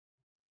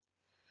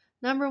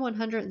Number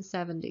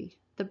 170.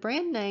 The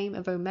brand name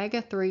of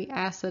omega-3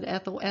 acid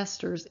ethyl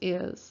esters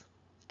is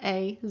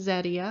A.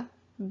 Zetia,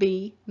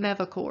 B.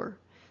 Mevacor,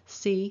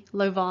 C.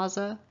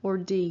 Lovaza, or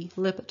D.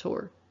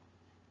 Lipitor.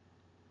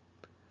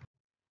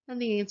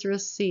 And the answer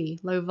is C.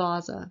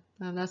 Lovaza.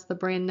 That's the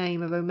brand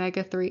name of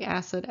omega-3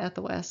 acid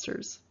ethyl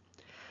esters.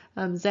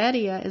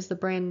 Zetia is the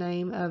brand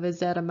name of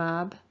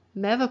ezetimibe,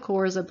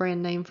 Mevacor is a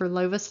brand name for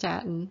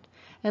lovastatin,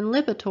 and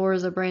Lipitor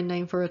is a brand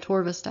name for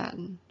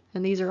atorvastatin.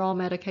 And these are all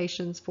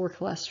medications for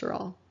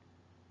cholesterol.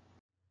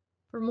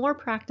 For more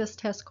practice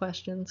test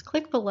questions,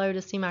 click below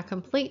to see my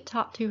complete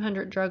Top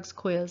 200 Drugs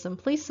quiz, and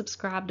please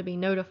subscribe to be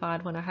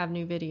notified when I have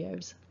new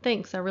videos.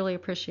 Thanks, I really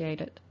appreciate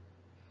it.